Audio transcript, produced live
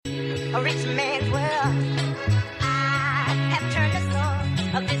a rich man's world. I have turned the soul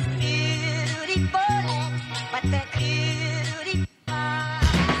of this beautiful land, but the beauty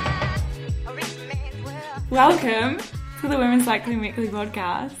a rich man's world. Welcome to the Women's Cycling Weekly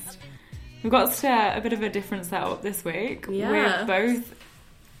podcast. We've got a bit of a different setup this week. Yeah. We're both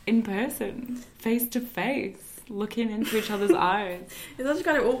in person, face to face, looking into each other's eyes. It's actually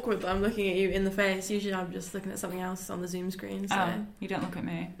kind of awkward that I'm looking at you in the face. Usually I'm just looking at something else on the Zoom screen. So. Oh, you don't look at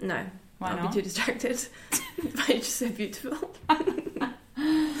me? No. Why I'll not? be too distracted. But you're just so beautiful. I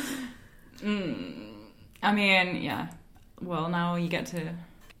mean, yeah. Well, now you get to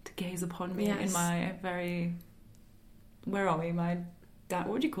gaze upon me in my very... Where are we?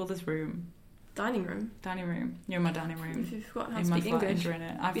 What do you call this room? Dining room. Dining room. You're in my dining room. If you've forgotten how in to my speak flat English. in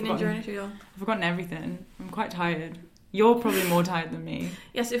Drinnet. I've forgotten everything. I'm quite tired. You're probably more tired than me.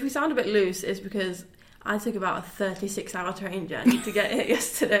 Yes, if we sound a bit loose, it's because I took about a 36-hour train journey to get here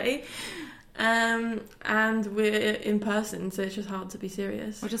yesterday. And we're in person, so it's just hard to be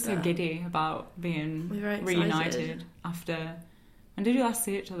serious. We're just so giddy about being reunited after... When did you last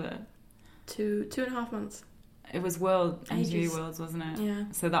see each other? 2.5 months. It was MTV Worlds, wasn't it? Yeah.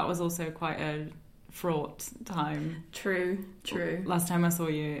 So that was also quite a fraught time. True. Last time I saw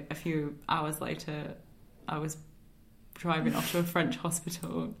you, a few hours later, I was driving off to a French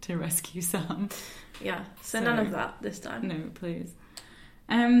hospital to rescue Sam. Yeah, so none of that this time. No, please.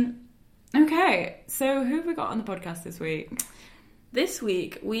 Okay, so who have we got on the podcast this week? This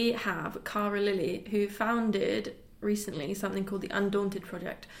week we have Cara Lilly, who founded recently something called the Undaunted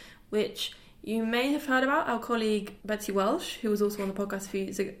project, which you may have heard about. Our colleague Betsy Welsh, who was also on the podcast a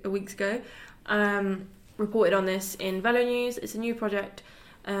few weeks ago, reported on this in Velo News. It's a new project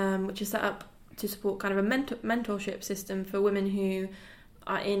which is set up to support kind of a mentorship system for women who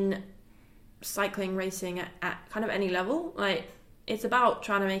are in cycling racing at kind of any level. Like, it's about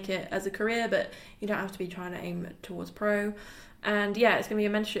trying to make it as a career, but you don't have to be trying to aim towards pro. And yeah, it's going to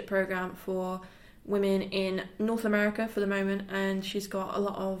be a mentorship program for women in North America for the moment, and she's got a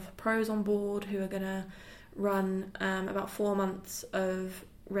lot of pros on board who are going to run about 4 months of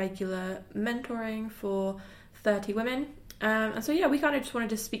regular mentoring for 30 women. And so yeah, we kind of just wanted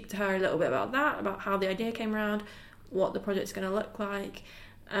to speak to her a little bit about that, about how the idea came around, what the project's going to look like,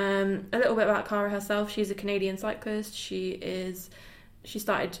 a little bit about Cara herself. She's a Canadian cyclist. She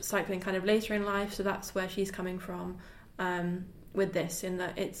started cycling kind of later in life, so that's where she's coming from with this, in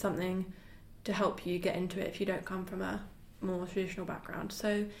that it's something to help you get into it if you don't come from a more traditional background.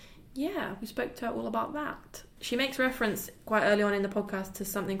 So yeah, we spoke to her all about that. She makes reference quite early on in the podcast to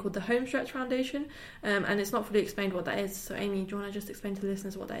something called the Homestretch Foundation, and it's not fully explained what that is. So Amy, do you want to just explain to the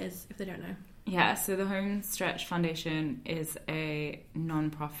listeners what that is if they don't know? Yeah, so the Homestretch Foundation is a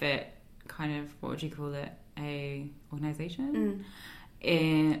non-profit kind of, what would you call it, a organisation?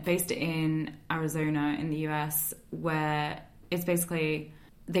 Based in Arizona in the US, where it's basically...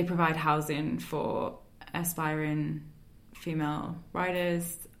 They provide housing for aspiring female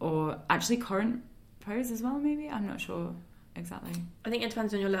riders, or actually current pros as well, maybe? I'm not sure exactly. I think it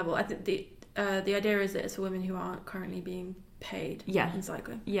depends on your level. I think the idea is that it's for women who aren't currently being paid in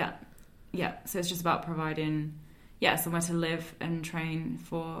cycling. Yeah. So it's just about providing, somewhere to live and train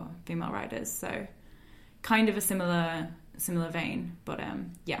for female riders. So kind of a similar vein, but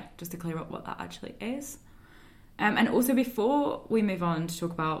just to clear up what that actually is. And also, before we move on to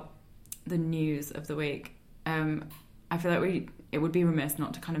talk about the news of the week, I feel like it would be remiss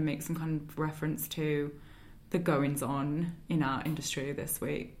not to kind of make some kind of reference to the goings-on in our industry this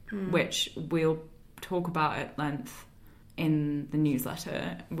week, which we'll talk about at length in the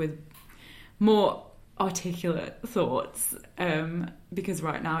newsletter with more articulate thoughts, because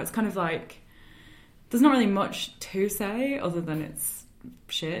right now it's kind of like there's not really much to say other than it's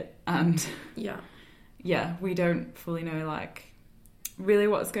shit, and... Yeah, we don't fully know, like, really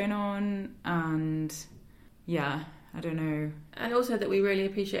what's going on, and, I don't know. And also that we really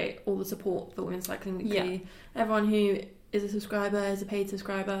appreciate all the support for Women's Cycling Weekly. Everyone who is a subscriber is a paid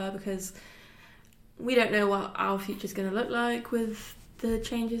subscriber, because we don't know what our future's going to look like with the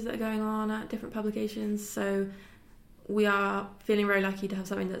changes that are going on at different publications, so we are feeling very lucky to have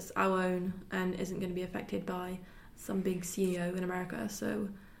something that's our own and isn't going to be affected by some big CEO in America, so...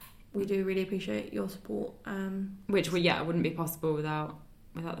 We do really appreciate your support. Which, wouldn't be possible without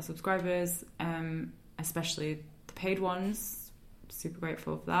the subscribers, especially the paid ones. Super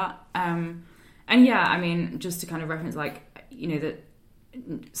grateful for that. And I mean, just to kind of reference, like, the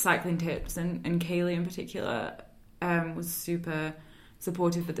cycling tips and Kaylee in particular was super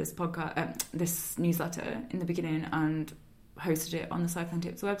supportive of this podcast, this newsletter in the beginning, and hosted it on the Cycling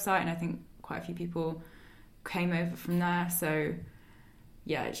Tips website. And I think quite a few people came over from there. So...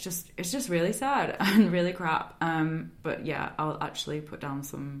 yeah, it's just really sad and really crap. But yeah, I'll actually put down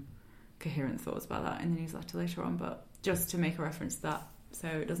some coherent thoughts about that in the newsletter later on, but just to make a reference to that, so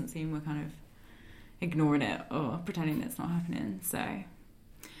it doesn't seem we're kind of ignoring it or pretending it's not happening. So,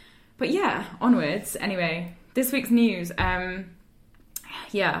 but yeah, onwards. Anyway, this week's news.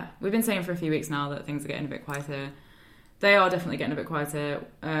 Yeah, we've been saying for a few weeks now that things are getting a bit quieter. They are definitely getting a bit quieter.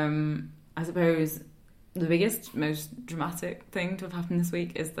 I suppose the biggest, most dramatic thing to have happened this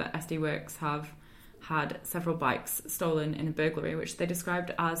week is that SD Works have had several bikes stolen in a burglary, which they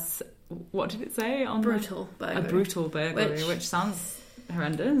described as, what did it say? Brutal burglary. A brutal burglary, which sounds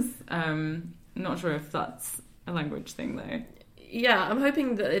horrendous. Not sure if that's a language thing, though. Yeah, I'm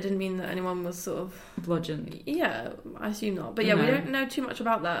hoping that it didn't mean that anyone was sort of... bludgeoned. Yeah, I assume not. But yeah, we don't know too much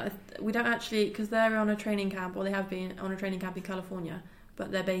about that. We don't actually... Because they're on a training camp, or they have been on a training camp in California,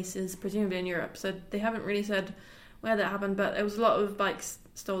 but their base is presumably in Europe, so they haven't really said where that happened, but there was a lot of bikes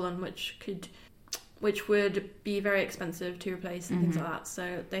stolen, which would be very expensive to replace and things like that.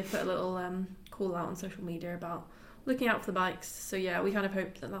 So they put a little call out on social media about looking out for the bikes. So yeah, we kind of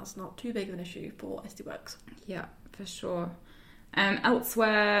hope that that's not too big of an issue for SD Works. Yeah, for sure.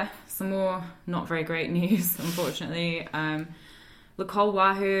 Elsewhere, some more not very great news, unfortunately. L'École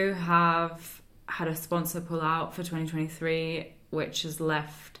Wahoo have had a sponsor pull out for 2023, which has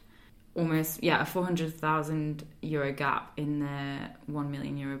left almost, a €400,000 gap in their €1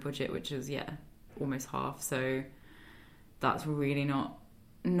 million budget, which is, almost half. So that's really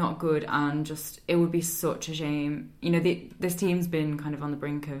not good, and just, it would be such a shame. You know, this team's been kind of on the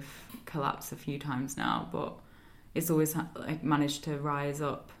brink of collapse a few times now, but it's always like managed to rise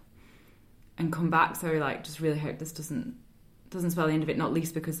up and come back. So like, just really hope this doesn't spell the end of it. Not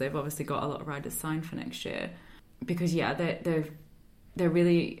least because they've obviously got a lot of riders signed for next year. Because they're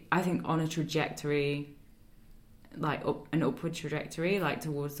really, I think, on a trajectory, like an upward trajectory, like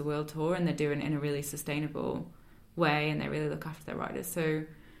towards the world tour, and they're doing it in a really sustainable way, and they really look after their riders. So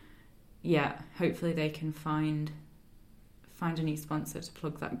yeah, hopefully they can find a new sponsor to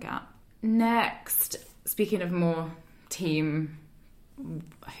plug that gap. Next, speaking of more team,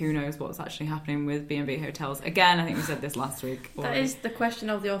 who knows what's actually happening with B&B Hotels. Again, I think we said this last week already. That is the question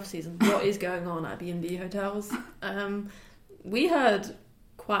of the off-season. What is going on at B&B Hotels? We heard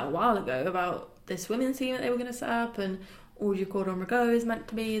quite a while ago about this women's team that they were going to set up, and Audrey Cordon-Rago is meant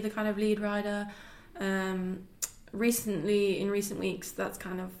to be the kind of lead rider. In recent weeks, that's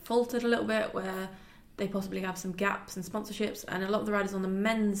kind of faltered a little bit, where they possibly have some gaps in sponsorships, and a lot of the riders on the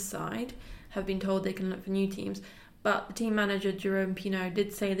men's side have been told they can look for new teams. But the team manager, Jerome Pinot,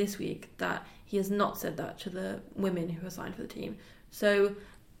 did say this week that he has not said that to the women who are signed for the team. So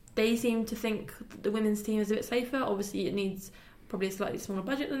they seem to think the women's team is a bit safer. Obviously, it needs probably a slightly smaller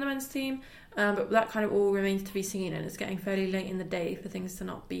budget than the men's team, but that kind of all remains to be seen, and it's getting fairly late in the day for things to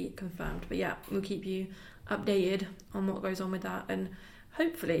not be confirmed. But yeah, we'll keep you updated on what goes on with that, and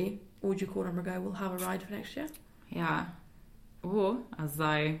hopefully Audrey Cordon-Rago will have a ride for next year. Yeah. Or, as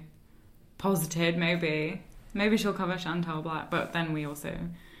I posited, maybe she'll cover Chantal Black, but then we also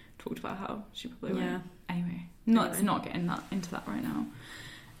talked about how she probably won't. Yeah. Anyway, not getting into that right now.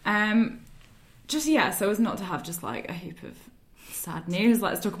 So as not to have just like a heap of sad news,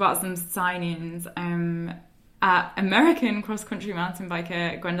 let's talk about some signings. American cross-country mountain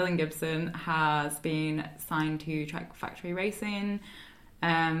biker Gwendolyn Gibson has been signed to Trek Factory Racing.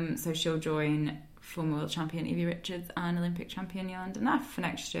 So she'll join former world champion Evie Richards and Olympic champion Yolanda Neff for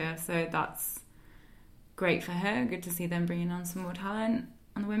next year. So that's great for her. Good to see them bringing on some more talent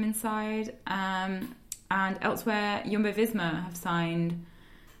on the women's side. And elsewhere, Jumbo-Visma have signed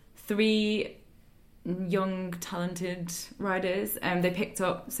 3 young, talented riders. They picked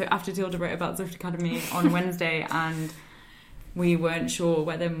up, so after Tilda wrote about Zwift Academy on Wednesday, and we weren't sure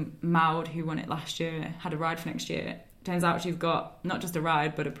whether Maud, who won it last year, had a ride for next year. Turns out she's got not just a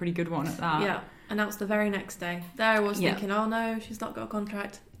ride, but a pretty good one at that. Yeah, announced the very next day. There I was thinking, oh no, she's not got a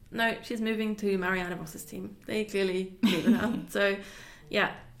contract. No, she's moving to Marianne Voss's team. They clearly believe in her. So,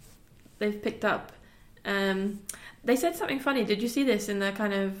 yeah, they've picked up. They said something funny. Did you see this in the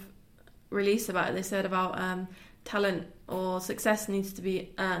kind of release about it? They said about talent or success needs to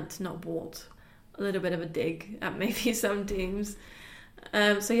be earned, not bought. A little bit of a dig at maybe some teams.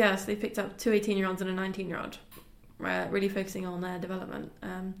 So they picked up 2 18-year-olds and a 19-year-old, really focusing on their development.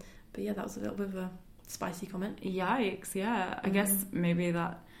 But yeah, that was a little bit of a spicy comment. Yikes, yeah. I guess maybe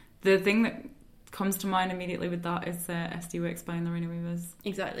that... The thing that comes to mind immediately with that is SD Works buying Lorena Weavers.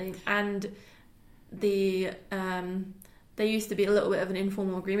 Exactly. And there used to be a little bit of an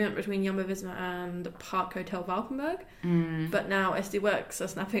informal agreement between Jumbo-Visma and Park Hotel Valkenburg, but now SD Works are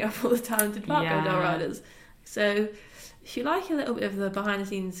snapping up all the talented Park Hotel riders. So If you like a little bit of the behind the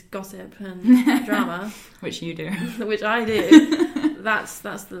scenes gossip and drama, which you do, which I do, that's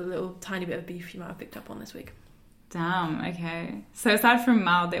the little tiny bit of beef you might have picked up on this week. Damn, okay. So aside from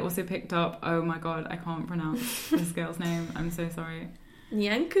Mal, they also picked up, oh my god, I can't pronounce this girl's name. I'm so sorry.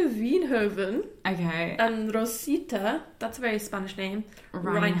 Nyanke Wienhoven. Okay. And Rosita, that's a very Spanish name.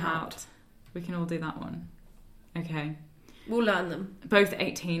 Reinhardt. We can all do that one. Okay. We'll learn them. Both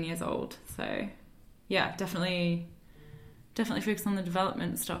 18 years old. So, yeah, definitely focus on the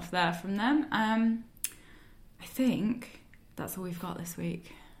development stuff there from them. I think that's all we've got this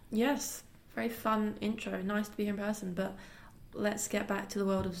week. Yes. Very fun intro. Nice to be here in person, but let's get back to the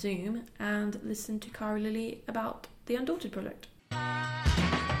world of Zoom and listen to Cara Lilly about the Undaunted project.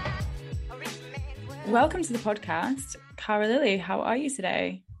 Welcome to the podcast. Cara Lilly, how are you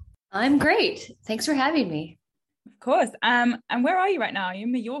today? I'm great. Thanks for having me. Of course. And where are you right now? You're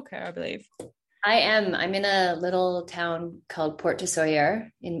in Mallorca, I believe. I am. I'm in a little town called Port de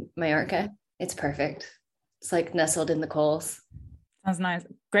Sóller in Mallorca. It's perfect. It's like nestled in the coals. Sounds nice.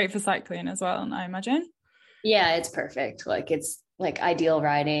 Great for cycling as well, I imagine. Yeah, it's perfect. Like it's like ideal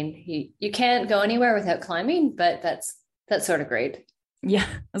riding. You can't go anywhere without climbing, but that's sort of great. Yeah,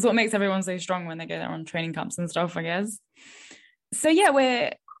 that's what makes everyone so strong when they go there on training camps and stuff, I guess. So yeah,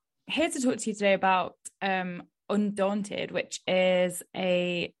 we're here to talk to you today about Undaunted, which is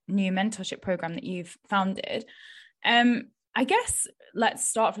a new mentorship program that you've founded. I guess let's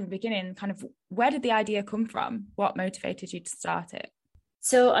start from the beginning. Kind of, where did the idea come from? What motivated you to start it?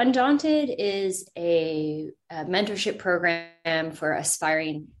 So Undaunted is a mentorship program for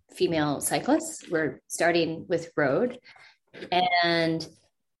aspiring female cyclists. We're starting with road. And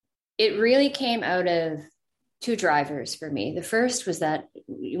it really came out of two drivers for me. The first was that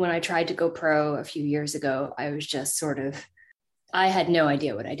when I tried to go pro a few years ago, I was just I had no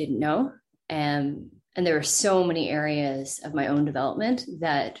idea what I didn't know. And there were so many areas of my own development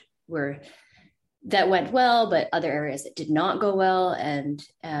that went well, but other areas that did not go well. And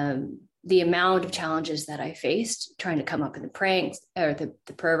the amount of challenges that I faced trying to come up in the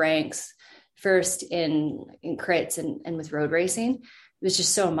pro ranks, first in crits and with road racing, it was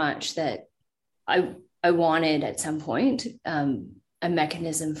just so much that I wanted at some point a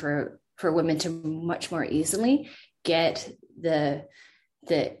mechanism for women to much more easily get the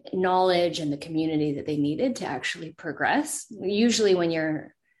knowledge and the community that they needed to actually progress. Usually when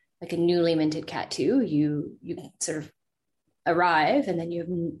you're like a newly minted Cat 2, you sort of arrive and then you have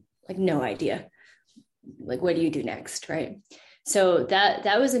like no idea, like what do you do next, right? So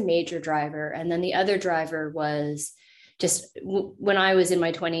that was a major driver. And then the other driver was just when I was in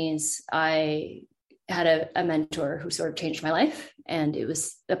my 20s, I had a mentor who sort of changed my life, and it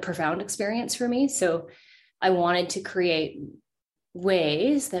was a profound experience for me. So I wanted to create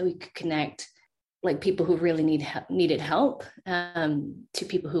ways that we could connect like people who really needed help to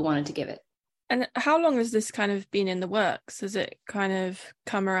people who wanted to give it. And how long has this kind of been in the works? Has it kind of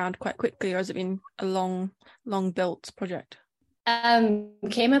come around quite quickly, or has it been a long built project?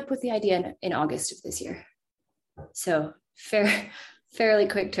 Came up with the idea in August of this year. So fairly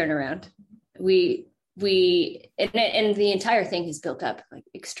quick turnaround. And the entire thing has built up like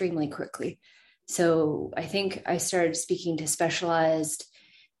extremely quickly. So I think I started speaking to Specialized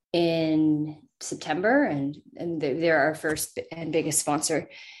in September, and they're our first and biggest sponsor.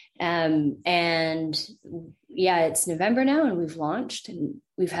 And yeah, it's November now, and we've launched, and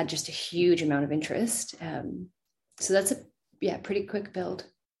we've had just a huge amount of interest. So that's a pretty quick build.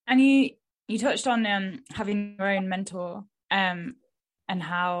 And you touched on having your own mentor and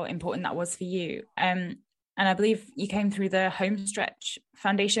how important that was for you. And I believe you came through the Homestretch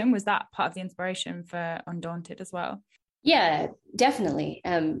Foundation. Was that part of the inspiration for Undaunted as well? Yeah, definitely.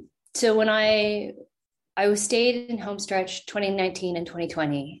 So when I stayed in Homestretch 2019 and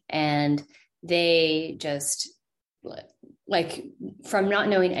 2020, and they just like from not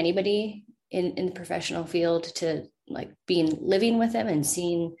knowing anybody in the professional field to like living with them and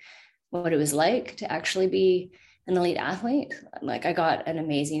seeing what it was like to actually be an elite athlete. Like I got an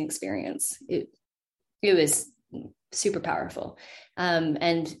amazing experience. It was super powerful.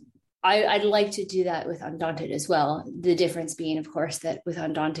 And I'd like to do that with Undaunted as well. The difference being, of course, that with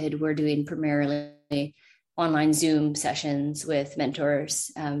Undaunted, we're doing primarily online Zoom sessions with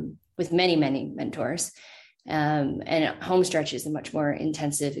mentors, with many, many mentors. And Homestretch is a much more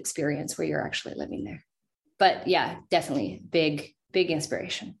intensive experience where you're actually living there. But yeah, definitely big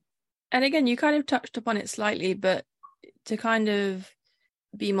inspiration. And again, you kind of touched upon it slightly, but to kind of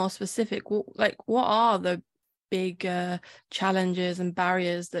be more specific, what are the big challenges and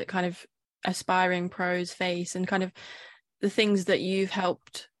barriers that kind of aspiring pros face, and kind of the things that you've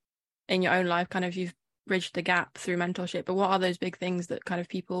helped in your own life, kind of you've bridge the gap through mentorship, but what are those big things that kind of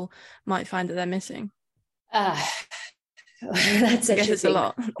people might find that they're missing? That's such a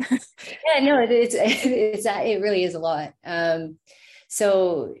lot. Yeah, no, it really is a lot.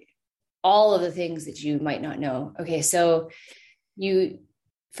 So all of the things that you might not know. Okay, so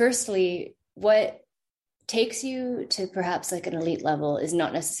firstly, what takes you to perhaps like an elite level is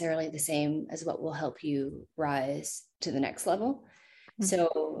not necessarily the same as what will help you rise to the next level. Mm-hmm.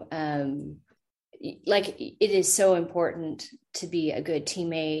 So like it is so important to be a good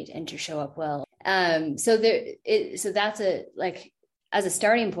teammate and to show up well. So that's as a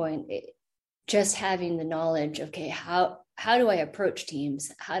starting point, just having the knowledge of, okay, how do I approach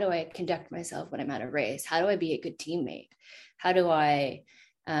teams? How do I conduct myself when I'm at a race? How do I be a good teammate? How do I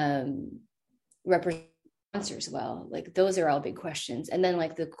represent sponsors well? Like those are all big questions. And then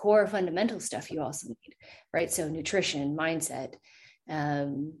like the core fundamental stuff you also need, right? So nutrition, mindset,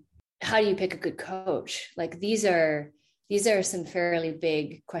 how do you pick a good coach? Like these are some fairly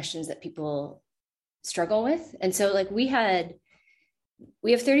big questions that people struggle with. And so like we have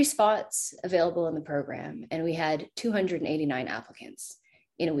 30 spots available in the program, and we had 289 applicants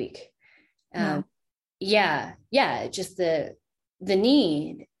in a week. Wow. Just the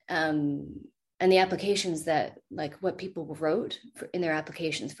need and the applications that like what people wrote in their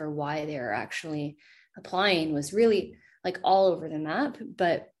applications for why they're actually applying was really like all over the map,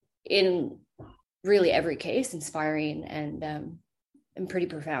 but in really every case inspiring and pretty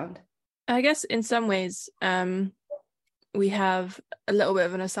profound. I guess in some ways we have a little bit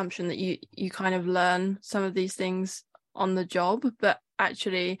of an assumption that you kind of learn some of these things on the job, but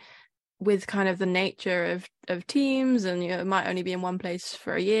actually with kind of the nature of teams, and you might only be in one place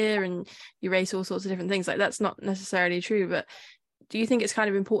for a year and you race all sorts of different things, like that's not necessarily true. But do you think it's kind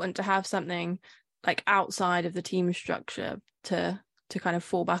of important to have something like outside of the team structure to kind of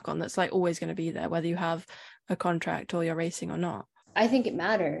fall back on, that's like always going to be there whether you have a contract or you're racing or not? I think it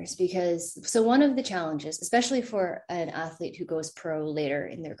matters because one of the challenges, especially for an athlete who goes pro later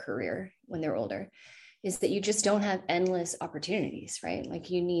in their career when they're older, is that you just don't have endless opportunities, right? Like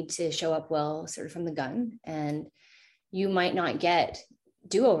you need to show up well sort of from the gun, and you might not get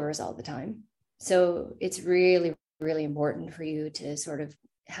do-overs all the time. So it's really, really important for you to sort of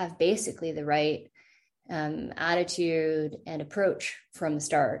have basically the right attitude and approach from the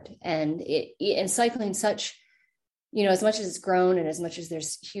start. And cycling such, as much as it's grown and as much as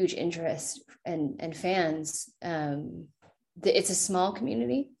there's huge interest and fans, it's a small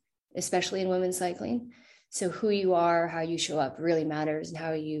community, especially in women's cycling. So who you are, how you show up really matters, and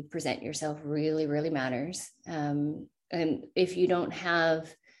how you present yourself really, really matters. And if you don't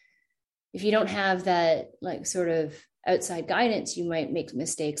have that like sort of outside guidance, you might make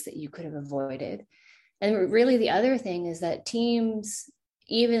mistakes that you could have avoided. And really the other thing is that teams,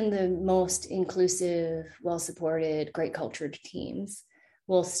 even the most inclusive, well-supported, great cultured teams,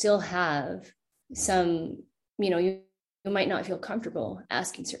 will still have some, you might not feel comfortable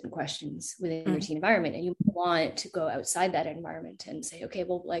asking certain questions within your team environment, and you want to go outside that environment and say, okay,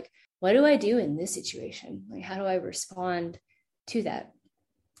 well, like, what do I do in this situation? Like, how do I respond to that?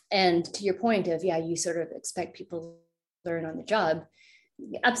 And to your point of, you sort of expect people to learn on the job.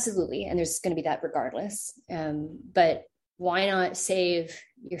 Absolutely. And there's going to be that regardless. But why not save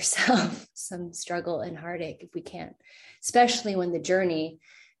yourself some struggle and heartache if we can, especially when the journey,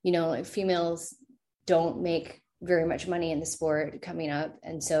 females don't make very much money in the sport coming up.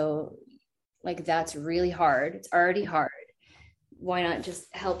 And so like, that's really hard. It's already hard. Why not just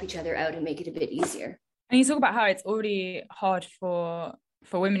help each other out and make it a bit easier? And you talk about how it's already hard for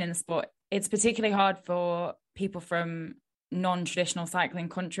women in the sport. It's particularly hard for people from non-traditional cycling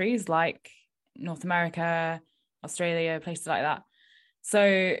countries like North America, Australia, places like that.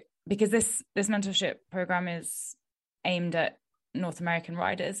 So because this mentorship program is aimed at North American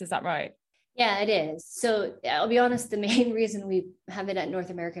riders, is that right? Yeah, it is. So I'll be honest, the main reason we have it at North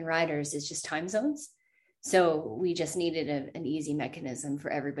American riders is just time zones. So we just needed an easy mechanism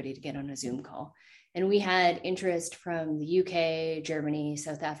for everybody to get on a Zoom call. And we had interest from the UK, Germany,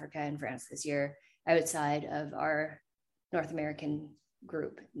 South Africa, and France this year outside of our North American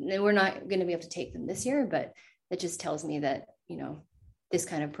group. And we're not going to be able to take them this year, but that just tells me that, this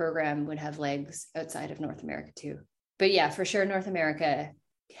kind of program would have legs outside of North America too. But yeah, for sure, North America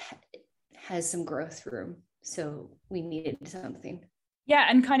has some growth room. So we needed something. Yeah,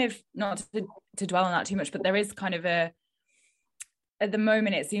 and kind of not to dwell on that too much, but there is kind of at the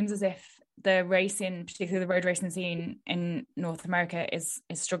moment, it seems as if the racing, particularly the road racing scene in North America is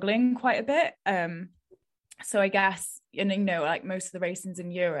struggling quite a bit. So I guess, like most of the racing's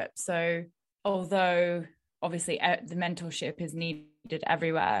in Europe. So although obviously the mentorship is needed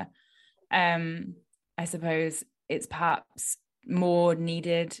everywhere, I suppose it's perhaps more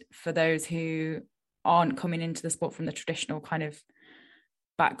needed for those who aren't coming into the sport from the traditional kind of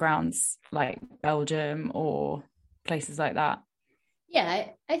backgrounds like Belgium or places like that. Yeah,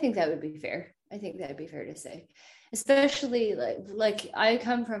 I think that would be fair. I think that'd be fair to say, especially like I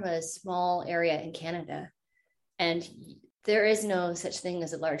come from a small area in Canada, and there is no such thing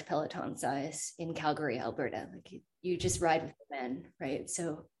as a large peloton size in Calgary, Alberta. Like you just ride with the men, right?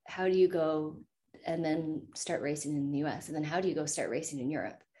 So how do you go and then start racing in the US, and then how do you go start racing in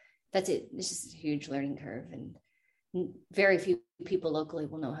Europe? That's it. It's just a huge learning curve, and very few people locally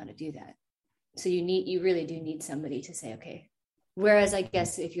will know how to do that. So you really do need somebody to say, okay. Whereas I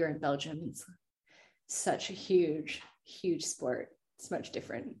guess if you're in Belgium, it's such a huge sport. It's much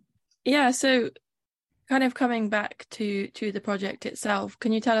different. Yeah, so kind of coming back to the project itself,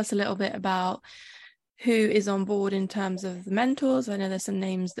 can you tell us a little bit about who is on board in terms of the mentors? I know there's some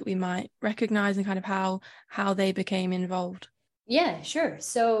names that we might recognize, and kind of how they became involved. Yeah, sure.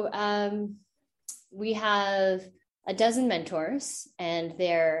 So we have a dozen mentors, and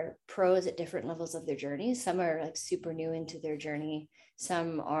they're pros at different levels of their journey. Some are like super new into their journey.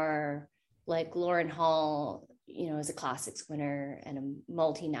 Some are like Lauren Hall, is a classics winner and a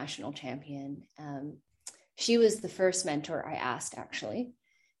multinational champion. She was the first mentor I asked, actually.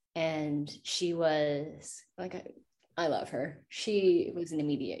 And she was like, I love her. She was an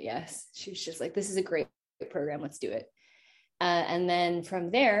immediate yes. She was just like, this is a great program. Let's do it. And then from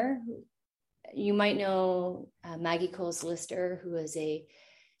there, you might know Maggie Coles-Lister, who is a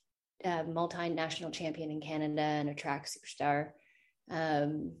multinational champion in Canada and a track superstar.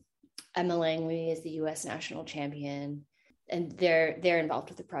 Emma Langley is the U.S. national champion, and they're involved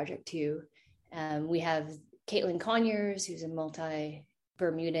with the project too. We have Caitlin Conyers, who's a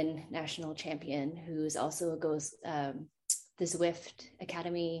multi-Bermudan national champion, who's also the Zwift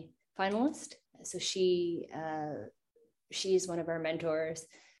Academy finalist. So she's one of our mentors.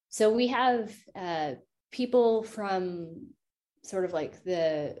 So we have people from sort of like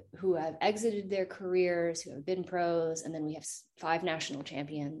who have exited their careers, who have been pros, and then we have 5 national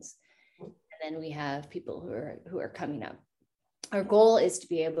champions, and then we have people who are coming up. Our goal is to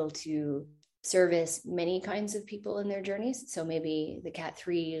be able to service many kinds of people in their journeys. So maybe the Cat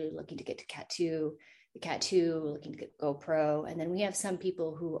 3 looking to get to Cat 2, the Cat 2 looking to go pro, and then we have some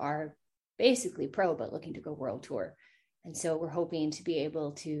people who are basically pro but looking to go world tour. And so we're hoping to be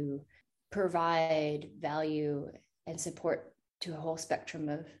able to provide value and support to a whole spectrum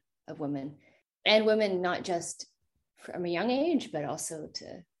of women, and women not just from a young age, but also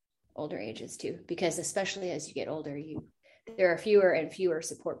to older ages too, because especially as you get older, there are fewer and fewer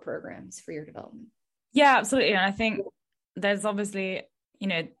support programs for your development. Yeah, absolutely. And I think there's obviously,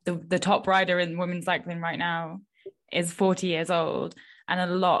 the top rider in women's cycling right now is 40 years old, and a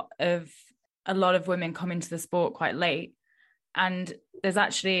lot of women come into the sport quite late, and there's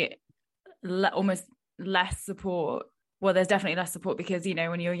actually almost less support. Well, there's definitely less support because,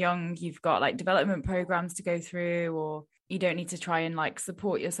 when you're young, you've got like development programs to go through, or you don't need to try and like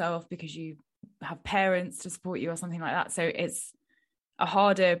support yourself because you have parents to support you or something like that. So it's a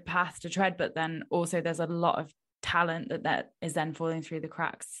harder path to tread, but then also there's a lot of talent that is then falling through the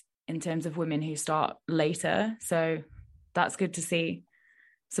cracks in terms of women who start later. So that's good to see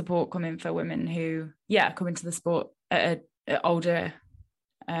support coming for women who come into the sport at older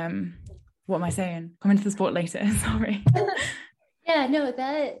what am I saying? Come into the sport later. Sorry. Yeah, no,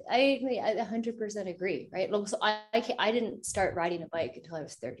 that I agree. I 100% agree. Right. So I didn't start riding a bike until I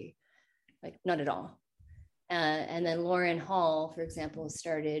was 30, like not at all. And then Lauren Hall, for example,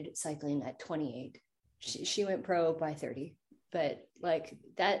 started cycling at 28. She went pro by 30, but like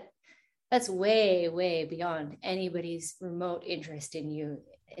that's way, way beyond anybody's remote interest in you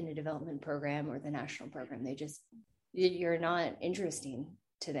in a development program or the national program. You're not interesting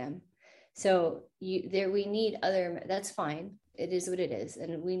to them. So we need that's fine. It is what it is.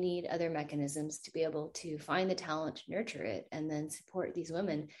 And we need other mechanisms to be able to find the talent, nurture it, and then support these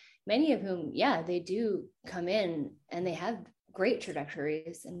women, many of whom, they do come in and they have great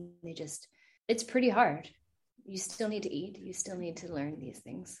trajectories, and it's pretty hard. You still need to eat. You still need to learn these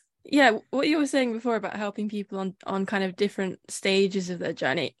things. Yeah, what you were saying before about helping people on kind of different stages of their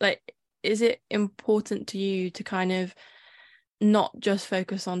journey, like, is it important to you to kind of not just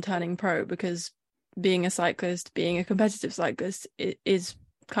focus on turning pro? Because being a cyclist, being a competitive cyclist, it is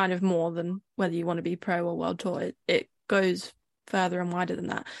kind of more than whether you want to be pro or world tour. It goes further and wider than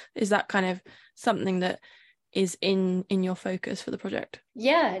that. Is that kind of something that is in your focus for the project?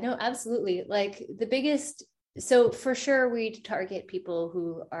 Yeah, no, absolutely. Like so for sure we target people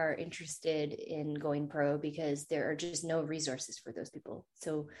who are interested in going pro because there are just no resources for those people.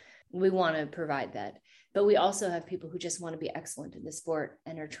 So we want to provide that. But we also have people who just want to be excellent in the sport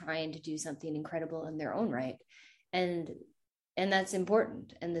and are trying to do something incredible in their own right. And that's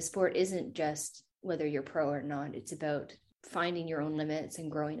important. And the sport isn't just whether you're pro or not. It's about finding your own limits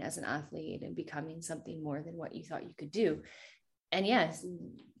and growing as an athlete and becoming something more than what you thought you could do. And yes,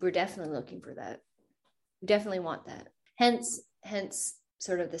 we're definitely looking for that. We definitely want that. Hence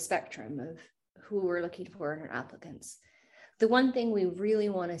sort of the spectrum of who we're looking for in our applicants. The one thing we really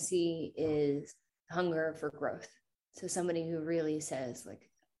want to see is hunger for growth. So somebody who really says, like,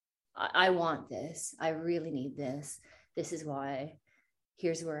 I want this, I really need this, this is why,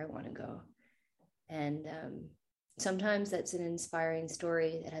 here's where I want to go. And sometimes that's an inspiring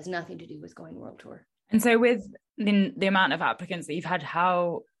story that has nothing to do with going world tour. And so with the amount of applicants that you've had,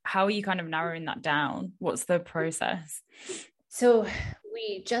 how are you kind of narrowing that down? What's the process? So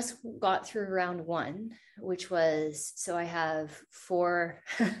we just got through round one, which was, so I have 4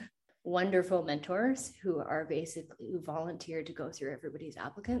 wonderful mentors who volunteered to go through everybody's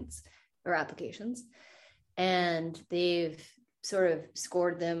applications. And they've sort of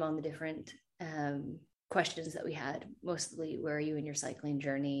scored them on the different questions that we had, mostly where are you in your cycling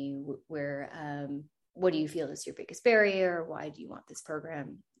journey, what do you feel is your biggest barrier, why do you want this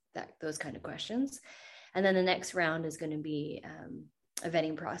program, those kind of questions. And then the next round is going to be a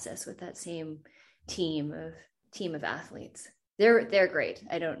vetting process with that same team of athletes. They're great.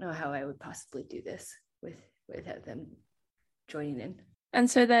 I don't know how I would possibly do this without them joining in.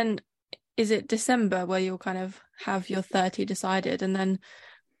 And so then is it December where you'll kind of have your 30 decided, and then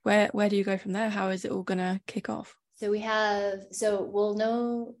where do you go from there? How is it all going to kick off? So we'll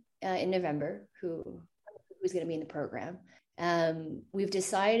know in November who's going to be in the program. We've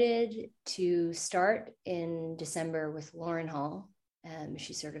decided to start in December with Lauren Hall.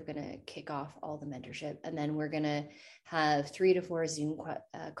 She's sort of going to kick off all the mentorship. And then we're going to have 3 to 4 Zoom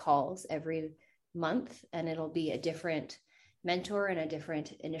calls every month. And it'll be a different mentor and a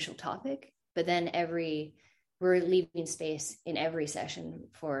different initial topic. But then we're leaving space in every session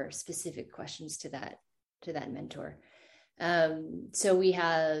for specific questions to that mentor. So we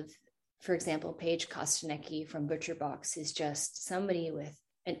have, for example, Paige Kostanecki from Butcher Box is just somebody with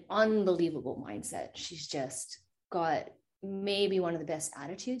an unbelievable mindset. She's just got maybe one of the best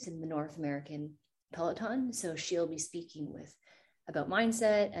attitudes in the North American peloton. So she'll be speaking about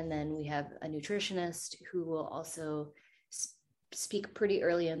mindset. And then we have a nutritionist who will also speak pretty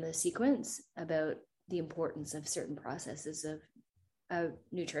early in the sequence about the importance of certain processes of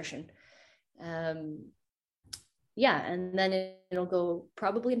nutrition. And then it'll go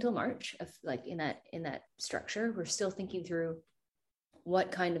probably until March of like in that structure. We're still thinking through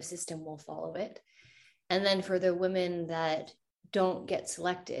what kind of system will follow it. And then for the women that don't get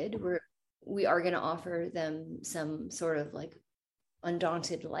selected, we are going to offer them some sort of like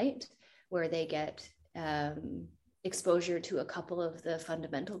Undaunted light, where they get exposure to a couple of the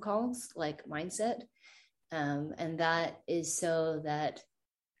fundamental calls like mindset. And that is so that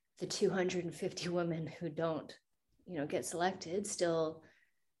the 250 women who don't, get selected still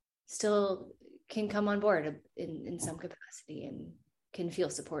can come on board in some capacity and can feel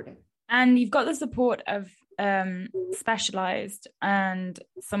supported. And you've got the support of Specialized and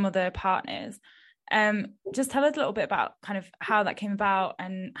some other partners. Just tell us a little bit about kind of how that came about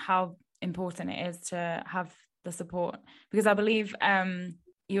and how important it is to have the support, because I believe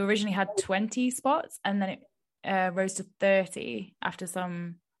you originally had 20 spots and then it rose to 30 after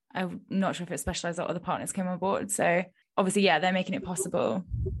some, I'm not sure if it's Specialized or other partners came on board. So obviously, they're making it possible.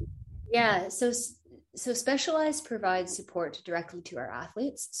 Yeah. So Specialized provides support directly to our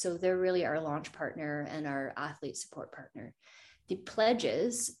athletes. So they're really our launch partner and our athlete support partner. The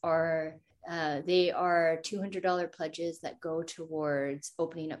pledges are $200 pledges that go towards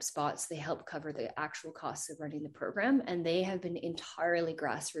opening up spots. They help cover the actual costs of running the program, and they have been entirely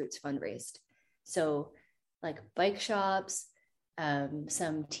grassroots fundraised. So like bike shops,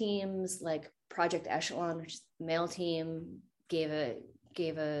 some teams like Project Echelon, which is the male team, gave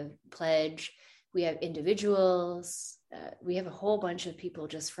a pledge. We have individuals. We have a whole bunch of people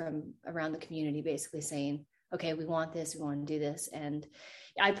just from around the community basically saying, okay, we want this, we want to do this. And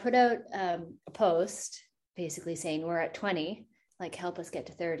I put out a post basically saying we're at 20, like help us get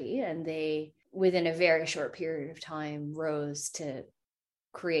to 30. And they, within a very short period of time, rose to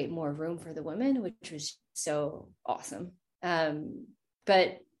create more room for the women, which was so awesome.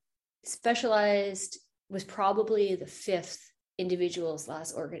 But Specialized was probably the 5th individuals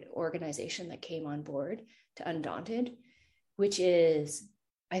last organization that came on board to Undaunted, which is,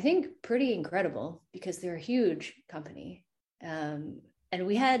 I think, pretty incredible because they're a huge company. And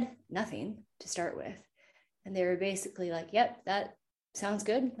we had nothing to start with. And they were basically like, yep, sounds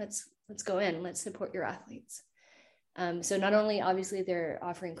good. Let's go in. Let's support your athletes. So not only obviously they're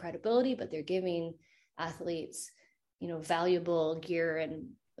offering credibility, but they're giving athletes, valuable gear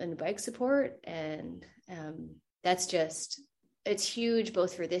and bike support. And that's just, it's huge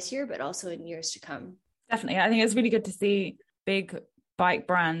both for this year, but also in years to come. Definitely. I think it's really good to see big bike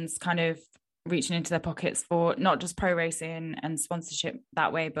brands kind of reaching into their pockets for not just pro racing and sponsorship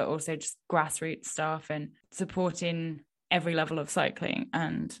that way, but also just grassroots stuff and supporting every level of cycling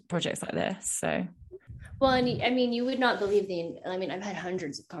and projects like this. So, well, and I mean, you would not believe I've had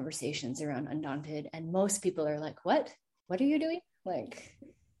hundreds of conversations around Undaunted, and most people are like, what are you doing? Like,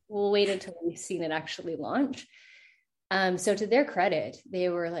 we'll wait until we've seen it actually launch. So to their credit, they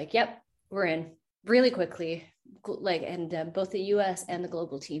were like, yep, we're in really quickly. Like, and both the US and the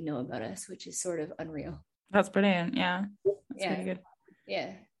global team know about us, which is sort of unreal. That's brilliant. Yeah. That's really good.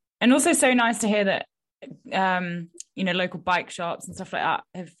 Yeah. And also so nice to hear that, local bike shops and stuff like that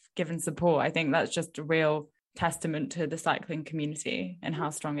have given support. I think that's just a real testament to the cycling community and how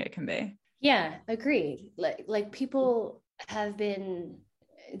strong it can be. Yeah, agreed. Like people have been,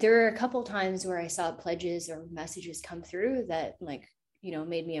 there are a couple times where I saw pledges or messages come through that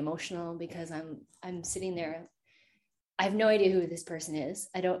made me emotional, because I'm sitting there. I have no idea who this person is.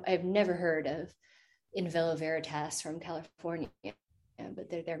 I've never heard of In Velo Veritas from California, but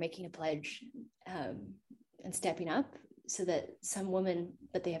they're making a pledge and stepping up so that some woman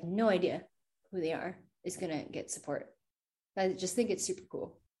that they have no idea who they are is going to get support. I just think it's super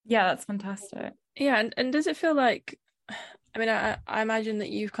cool. Yeah, that's fantastic. Yeah, and does it feel like, I mean, I imagine that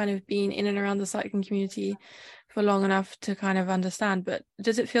you've kind of been in and around the cycling community for long enough to kind of understand, but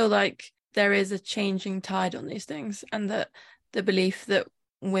does it feel like there is a changing tide on these things, and that the belief that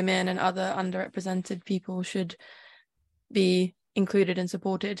women and other underrepresented people should be included and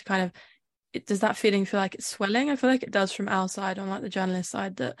supported, kind of, does that feeling feel like it's swelling? I feel like it does from our side, on like the journalist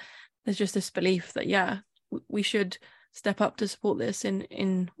side, that there's just this belief that, yeah, we should step up to support this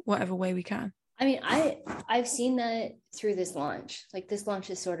in whatever way we can. I mean, I've seen that through this launch. Like, this launch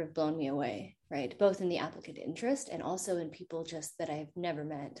has sort of blown me away, right? Both in the applicant interest and also in people just that I've never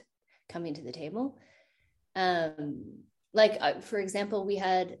met coming to the table. For example,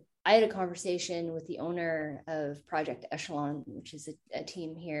 I had a conversation with the owner of Project Echelon, which is a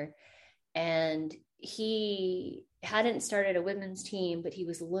team here, and he hadn't started a women's team, but he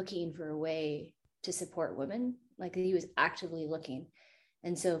was looking for a way to support women. Like, he was actively looking.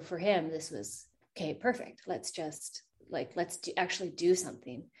 And so for him, this was, okay, perfect. Let's actually do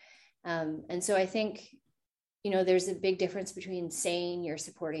something. And so I think, there's a big difference between saying you're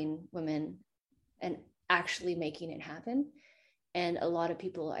supporting women and actually making it happen. And a lot of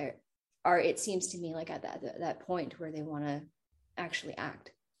people are it seems to me, like at that point where they want to actually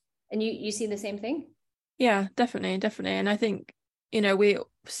act. And you see the same thing? Yeah, definitely. And I think, we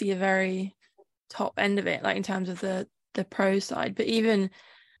see a very top end of it, like in terms of the pro side, but even,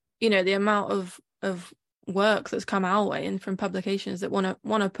 the amount of work that's come our way and from publications that want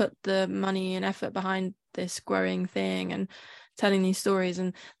to put the money and effort behind this growing thing and telling these stories,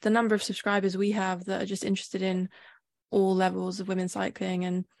 and the number of subscribers we have that are just interested in all levels of women's cycling.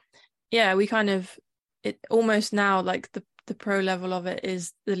 And yeah, we kind of, it almost now, like the pro level of it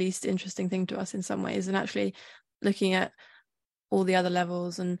is the least interesting thing to us in some ways, and actually looking at all the other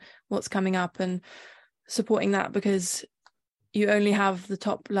levels and what's coming up and supporting that, because you only have the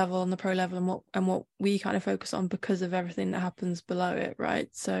top level and the pro level and what we kind of focus on because of everything that happens below it, right?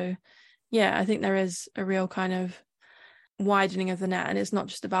 So yeah, I think there is a real kind of widening of the net, and it's not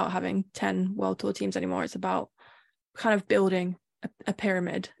just about having 10 world tour teams anymore. It's about kind of building a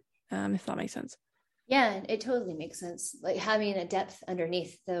pyramid, if that makes sense. Yeah, it totally makes sense. Like, having a depth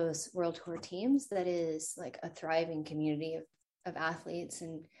underneath those world tour teams that is like a thriving community of athletes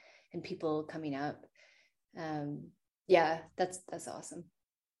and people coming up. Yeah, that's awesome.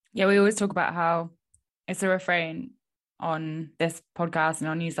 Yeah, we always talk about how it's a refrain on this podcast and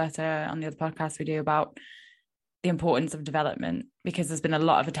our newsletter, on the other podcasts we do, about the importance of development, because there's been a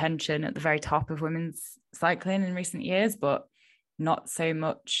lot of attention at the very top of women's cycling in recent years, but not so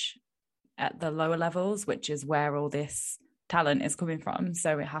much at the lower levels, which is where all this talent is coming from.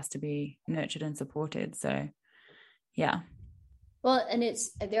 So it has to be nurtured and supported. So yeah. Well, and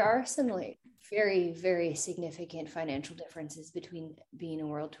there are some like very, very significant financial differences between being a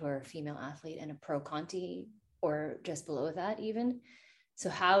world tour female athlete and a pro Conti, or just below that even.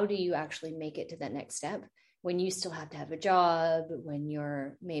 So how do you actually make it to that next step when you still have to have a job, when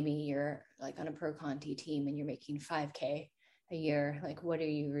you're like on a pro Conti team and you're making 5K a year? Like,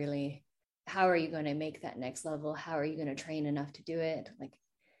 how are you going to make that next level? How are you going to train enough to do it? Like,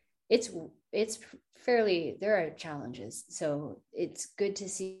 it's fairly, there are challenges. So it's good to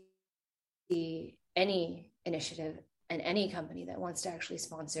see any initiative and any company that wants to actually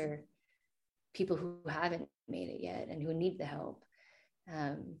sponsor people who haven't made it yet and who need the help.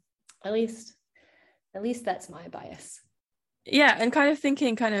 At least that's my bias. Yeah, and kind of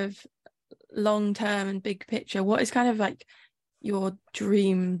thinking kind of long term and big picture, what is kind of like your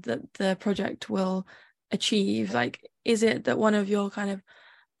dream that the project will achieve? Like, is it that one of your kind of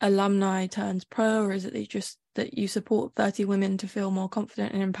alumni turns pro, or is it that you support 30 women to feel more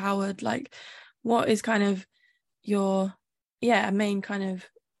confident and empowered? Like, what is kind of your main kind of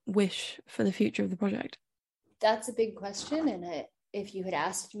wish for the future of the project? That's a big question, and if you had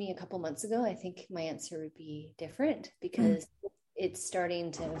asked me a couple months ago, I think my answer would be different, because it's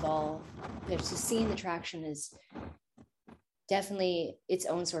starting to evolve. Just seeing the traction is definitely its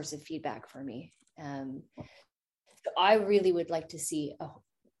own source of feedback for me. I really would like to see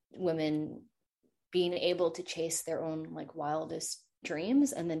women being able to chase their own like wildest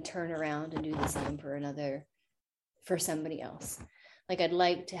dreams and then turn around and do the same for somebody else. Like, I'd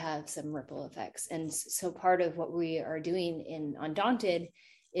like to have some ripple effects. And so part of what we are doing in Undaunted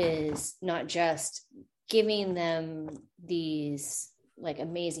is not just giving them these like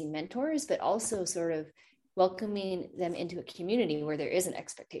amazing mentors, but also sort of welcoming them into a community where there is an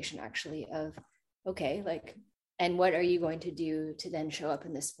expectation actually of, okay, like, and what are you going to do to then show up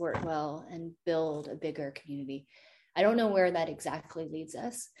in the sport well and build a bigger community? I don't know where that exactly leads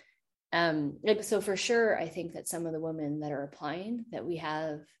us. So for sure, I think that some of the women that are applying that we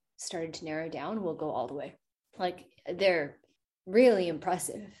have started to narrow down will go all the way. Like, they're really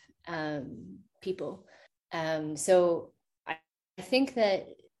impressive people. So I think that,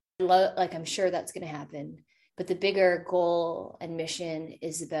 like, I'm sure that's going to happen, but the bigger goal and mission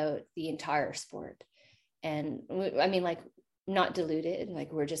is about the entire sport. And I mean, like, not diluted,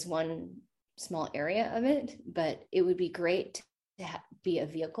 like we're just one small area of it, but it would be great to be a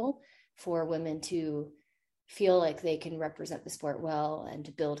vehicle for women to feel like they can represent the sport well and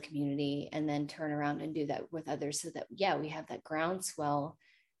to build community, and then turn around and do that with others, so that, we have that groundswell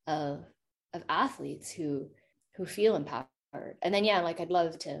of athletes who feel empowered. And then, like, I'd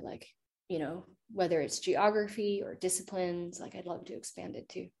love to, like, whether it's geography or disciplines, like, I'd love to expand it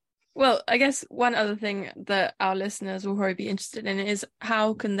too. Well, I guess one other thing that our listeners will probably be interested in is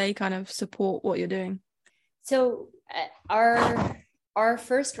how can they kind of support what you're doing? So our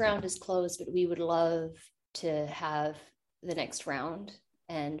first round is closed, but we would love to have the next round,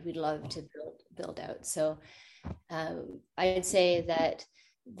 and we'd love to build out. So I'd say that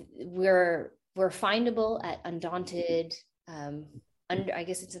we're findable at Undaunted. I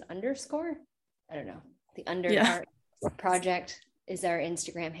guess it's an underscore. I don't know. The Art Project is our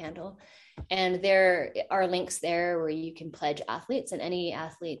Instagram handle, and there are links there where you can pledge athletes, and any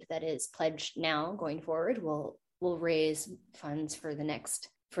athlete that is pledged now going forward will raise funds for the next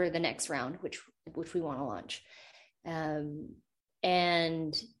round, which we want to launch.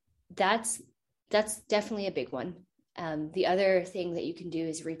 And that's definitely a big one. The other thing that you can do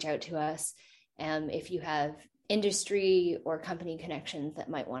is reach out to us if you have industry or company connections that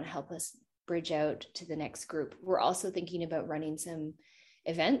might want to help us bridge out to the next group. We're also thinking about running some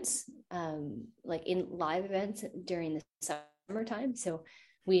events, like in live events during the summertime. So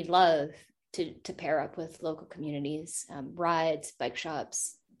we'd love to pair up with local communities, rides, bike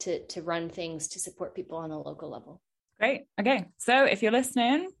shops, to run things to support people on a local level. Great. Okay. So if you're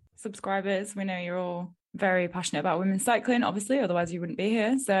listening, subscribers, we know you're all very passionate about women's cycling, obviously, otherwise you wouldn't be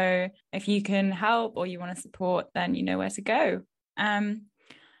here. So if you can help or you want to support, then you know where to go.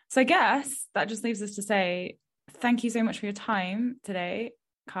 So I guess that just leaves us to say thank you so much for your time today,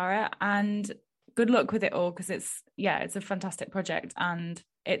 Cara, and good luck with it all, because it's a fantastic project and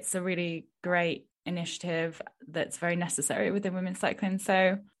it's a really great initiative that's very necessary within women's cycling.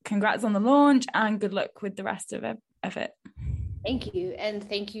 So congrats on the launch and good luck with the rest of it. Thank you. And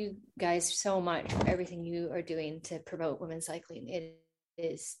thank you guys so much for everything you are doing to promote women's cycling.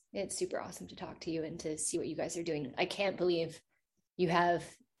 It's super awesome to talk to you and to see what you guys are doing. I can't believe you have,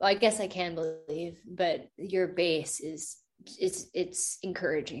 well, I guess I can believe, but your base it's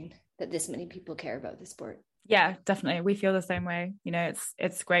encouraging that this many people care about the sport. Yeah, definitely. We feel the same way.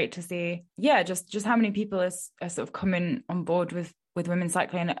 It's great to see, just how many people are sort of coming on board with women's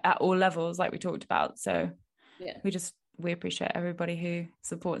cycling at all levels, like we talked about. So yeah, we appreciate everybody who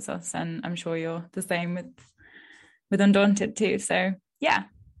supports us, and I'm sure you're the same with Undaunted too. So yeah,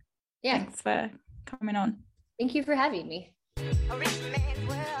 thanks for coming on. Thank you for having me.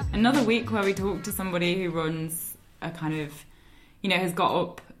 Another week where we talk to somebody who runs a kind of, has got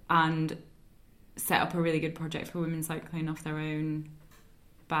up and set up a really good project for women's cycling off their own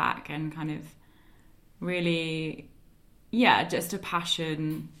back and kind of really, yeah, just a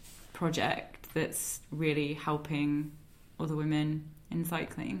passion project that's really helping other women in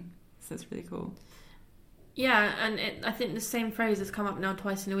cycling. So it's really cool. Yeah, and I think the same phrase has come up now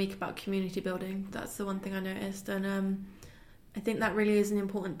twice in a week about community building. That's the one thing I noticed, and I think that really is an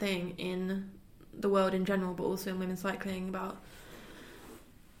important thing in the world in general, but also in women's cycling. About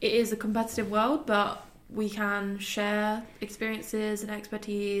it is a competitive world, but we can share experiences and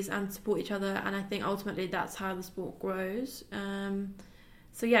expertise and support each other, and I think ultimately that's how the sport grows.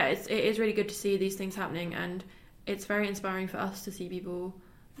 So yeah, it is really good to see these things happening, and it's very inspiring for us to see people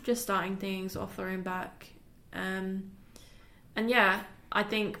just starting things off their own back. And yeah, I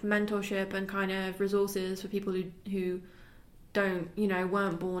think mentorship and kind of resources for people who don't,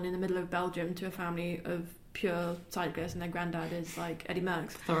 weren't born in the middle of Belgium to a family of pure cyclists and their granddad is like Eddie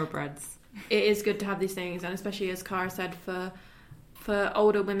Merckx. Thoroughbreds. It is good to have these things, and especially as Cara said, for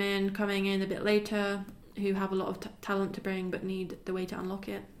older women coming in a bit later who have a lot of talent to bring but need the way to unlock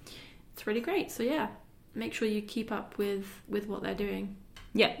it. It's really great. So yeah, make sure you keep up with what they're doing.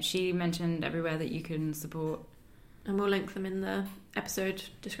 Yeah, she mentioned everywhere that you can support. And we'll link them in the episode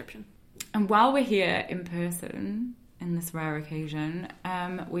description. And while we're here in person, in this rare occasion,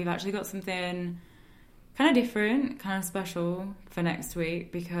 we've actually got something kind of different, kind of special for next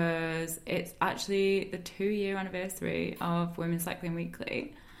week, because it's actually the 2-year anniversary of Women's Cycling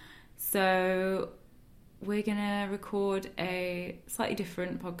Weekly. So we're going to record a slightly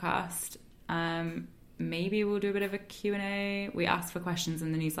different podcast. Maybe we'll do a bit of a Q&A. We asked for questions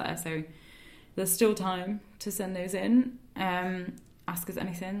in the newsletter, so there's still time to send those in. Ask us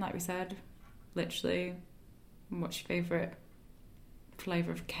anything, like we said. Literally, what's your favourite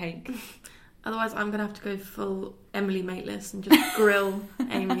flavour of cake? Otherwise, I'm going to have to go full Emily Mateless and just grill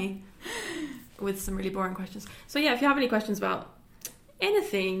Amy with some really boring questions. So yeah, if you have any questions about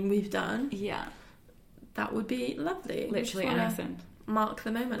anything we've done, yeah, that would be lovely. Literally anything. Mark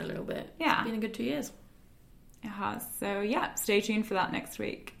the moment a little bit. Yeah. It's been a good 2 years. It has. So yeah, stay tuned for that next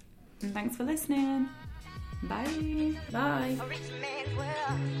week. And thanks for listening. Bye. Bye. A rich man's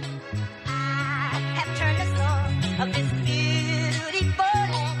world. I have turned the soul of this beautiful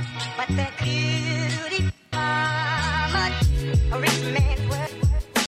land, but the beauty much. A rich